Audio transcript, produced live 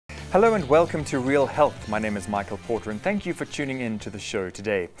Hello and welcome to Real Health. My name is Michael Porter and thank you for tuning in to the show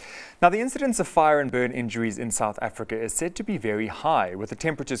today. Now, the incidence of fire and burn injuries in South Africa is said to be very high. With the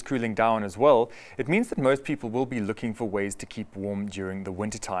temperatures cooling down as well, it means that most people will be looking for ways to keep warm during the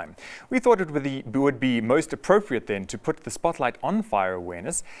wintertime. We thought it would be most appropriate then to put the spotlight on fire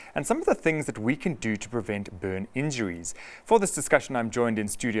awareness and some of the things that we can do to prevent burn injuries. For this discussion, I'm joined in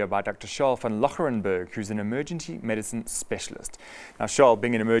studio by Dr. Charl van Loggerenberg, who's an emergency medicine specialist. Now, Charl,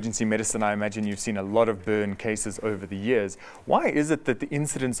 being an emergency medicine, I imagine you've seen a lot of burn cases over the years. Why is it that the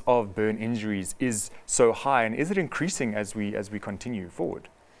incidence of burn injuries is so high, and is it increasing as we continue forward?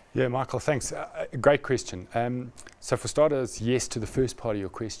 Yeah, Michael, thanks. Great question. So for starters, yes to the first part of your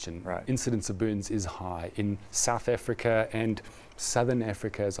question. Right. Incidence of burns is high in South Africa and Southern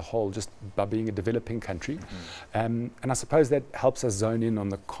Africa as a whole, just by being a developing country. And I suppose that helps us zone in on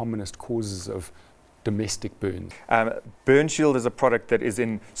the commonest causes of domestic burns. Burn Shield is a product that is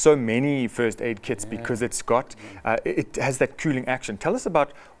in so many first aid kits because it has that cooling action. Tell us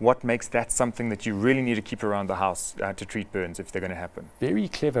about what makes that something that you really need to keep around the house to treat burns if they're going to happen. Very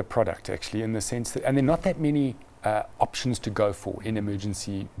clever product, actually, in the sense that, and there are not that many options to go for in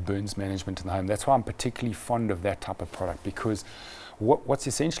emergency burns management in the home. That's why I'm particularly fond of that type of product, because what's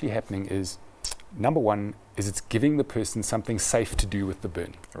essentially happening is, number one, is it's giving the person something safe to do with the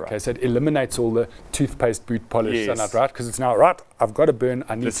burn. Right. Okay, so it eliminates all the toothpaste, boot polish, and that, right? Because it's now, right, I've got a burn,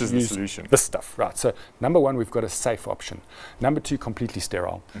 I need to use this stuff. Right, so number one, we've got a safe option. Number two, completely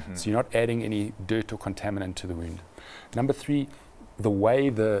sterile. So you're not adding any dirt or contaminant to the wound. Number three, the way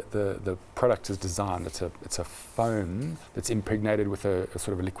the product is designed, it's a foam that's impregnated with a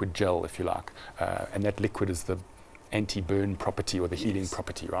sort of a liquid gel, if you like. And that liquid is the anti-burn property or the healing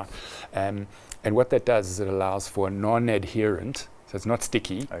property, right? And what that does is it allows for a non-adherent, so it's not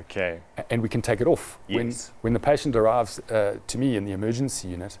sticky. Okay. And we can take it off. Yes. When the patient arrives to me in the emergency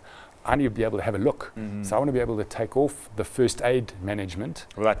unit, I need to be able to have a look. So I want to be able to take off the first aid management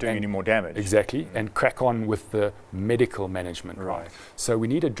without doing any more damage. Exactly, and crack on with the medical management. Right. So we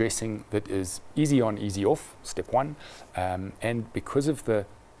need a dressing that is easy on, easy off, step one. And because of the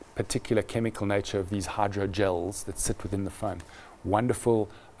particular chemical nature of these hydrogels that sit within the foam, wonderful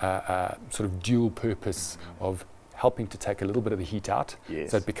sort of dual purpose of helping to take a little bit of the heat out.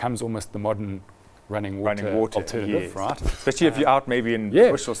 Yes. So it becomes almost the modern running water alternative, right? Especially if you're out maybe in the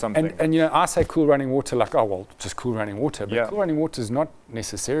bush or something. And you know, I say cool running water like, oh well, just cool running water, but cool running water is not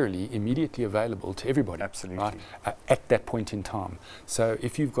necessarily immediately available to everybody. Absolutely. Right? At that point in time. So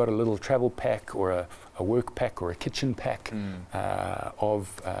if you've got a little travel pack or a work pack or a kitchen pack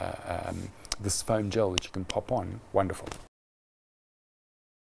of this foam gel that you can pop on, wonderful.